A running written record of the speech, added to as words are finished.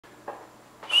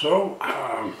So,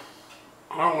 I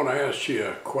want to ask you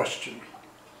a question.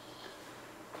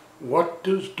 What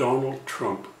does Donald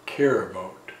Trump care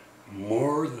about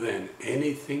more than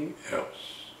anything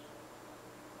else?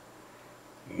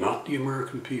 Not the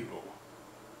American people,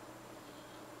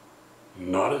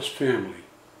 not his family,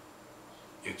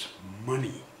 it's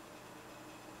money.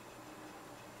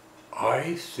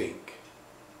 I think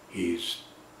he's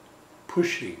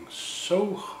pushing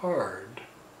so hard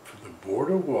for the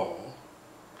border wall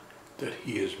that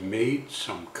he has made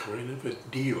some kind of a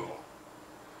deal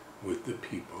with the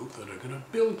people that are going to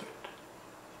build it.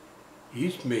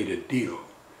 He's made a deal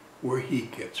where he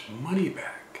gets money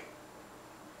back.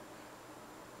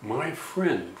 My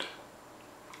friend,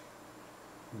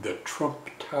 the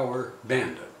Trump Tower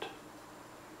bandit,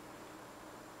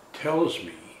 tells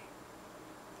me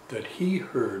that he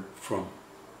heard from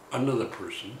another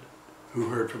person, who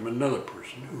heard from another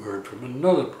person, who heard from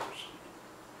another person,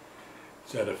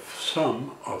 that a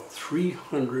sum of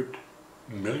 $300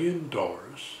 million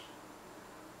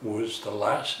was the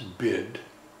last bid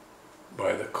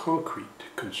by the concrete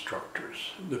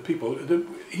constructors. The people,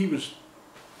 he was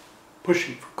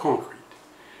pushing for concrete.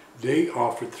 They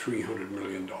offered $300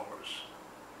 million.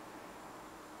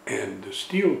 And the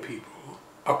steel people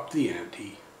upped the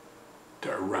ante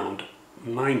to around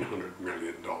 $900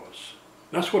 million.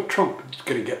 That's what Trump is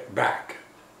going to get back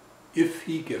if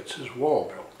he gets his wall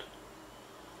built.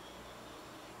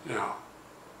 Now,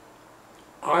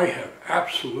 I have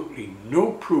absolutely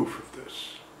no proof of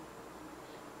this.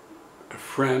 A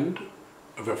friend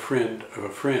of a friend of a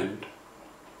friend,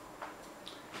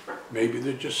 maybe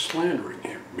they're just slandering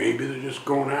him. Maybe they're just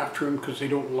going after him because they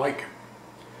don't like him.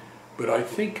 But I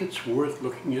think it's worth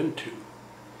looking into,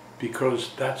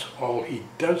 because that's all he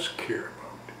does care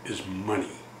about is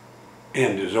money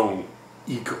and his own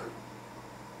ego.